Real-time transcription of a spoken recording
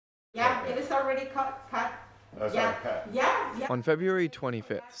Yeah, it is already cut. That's Yeah, already cut. yeah. On February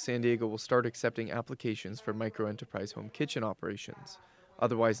 25th, San Diego will start accepting applications for microenterprise home kitchen operations,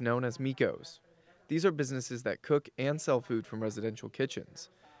 otherwise known as MICOs. These are businesses that cook and sell food from residential kitchens.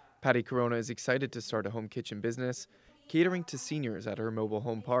 Patty Corona is excited to start a home kitchen business, catering to seniors at her mobile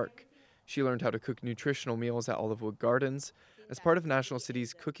home park. She learned how to cook nutritional meals at Olivewood Gardens as part of National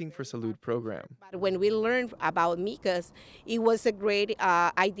City's Cooking for Salud program. When we learned about MICAs, it was a great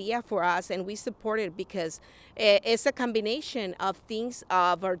idea for us, and we support it because it's a combination of things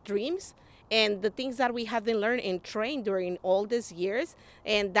of our dreams and the things that we have been learned and trained during all these years,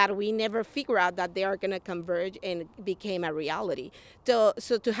 and that we never figure out that they are going to converge and became a reality. So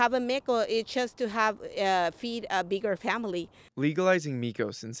to have a MICO, it's just to have feed a bigger family. Legalizing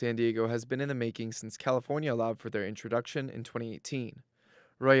MICOs in San Diego has been in the making since California allowed for their introduction in 2018.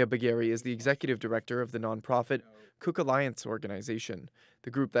 Roya Bagheri is the executive director of the nonprofit Cook Alliance organization, the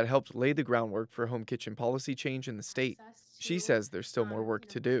group that helped lay the groundwork for home kitchen policy change in the state. She says there's still more work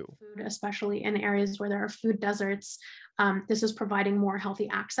to do. Food, especially in areas where there are food deserts, this is providing more healthy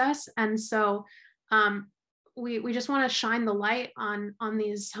access. And so we just want to shine the light on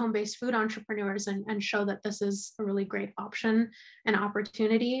these home-based food entrepreneurs and show that this is a really great option and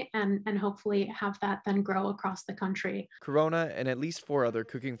opportunity, and hopefully have that then grow across the country. Corona and at least 4 other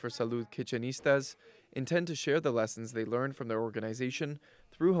Cooking for Salud kitchenistas intend to share the lessons they learned from their organization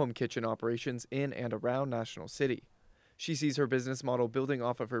through home kitchen operations in and around National City. She sees her business model building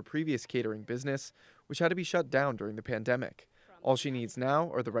off of her previous catering business, which had to be shut down during the pandemic. All she needs now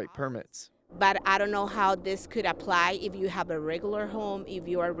are the right permits. But I don't know how this could apply if you have a regular home, if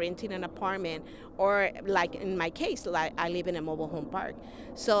you are renting an apartment, or like in my case, like I live in a mobile home park.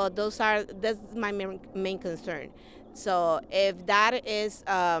 So that's my main concern. So if that is,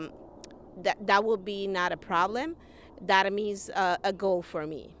 that will be not a problem, that means a goal for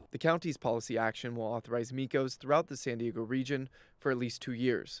me. The county's policy action will authorize MICOs throughout the San Diego region for at least 2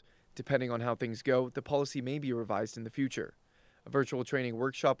 years. Depending on how things go, the policy may be revised in the future. A virtual training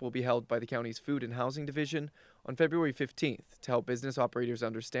workshop will be held by the county's Food and Housing Division on February 15th to help business operators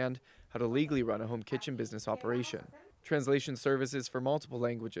understand how to legally run a home kitchen business operation. Translation services for multiple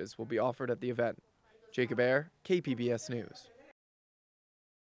languages will be offered at the event. Jacob Aere, KPBS News.